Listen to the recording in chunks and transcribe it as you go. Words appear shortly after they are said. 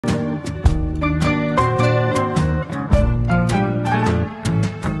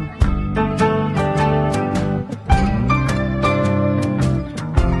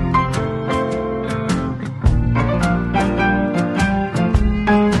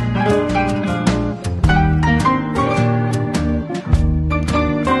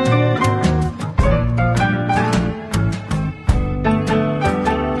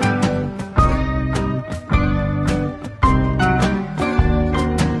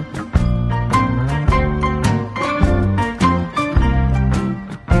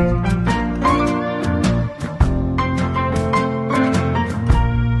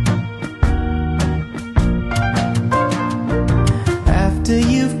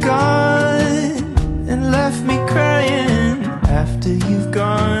gone and left me crying, after you've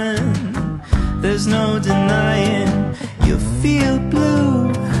gone, there's no denying. You feel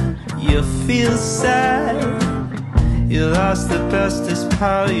blue, you feel sad, you lost the bestest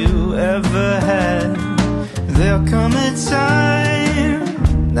pal you ever had. There'll come a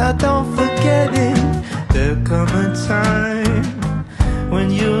time, now don't forget it, there'll come a time when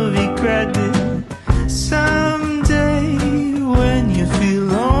you'll regret it. Someday when you feel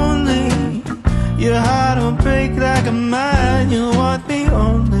lonely, your heart will break like a mine. You'll want me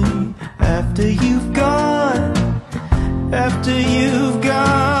only after you've gone, after you've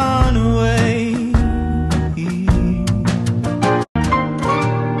gone away.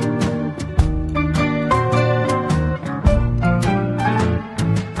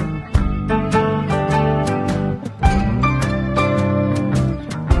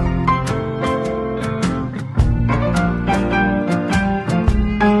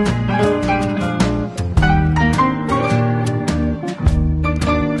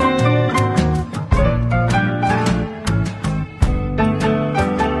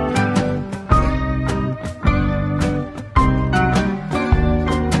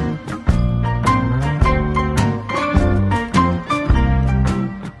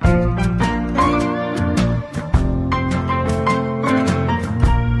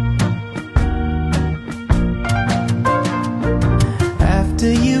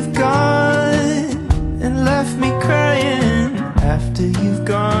 After you've gone and left me crying, after you've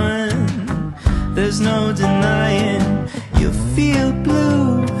gone, there's no denying. You feel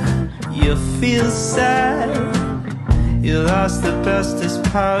blue, you feel sad, you lost the bestest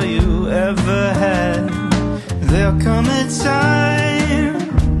pal you ever had. There'll come a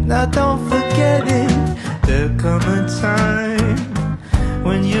time, now don't forget it, there'll come a time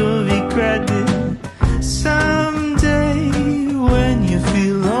when you'll regret it. Someday when you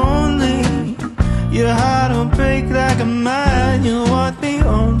feel lonely, your heart will break like a mine. You'll want me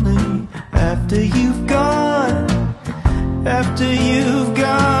only after you've gone, after you've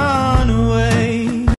gone.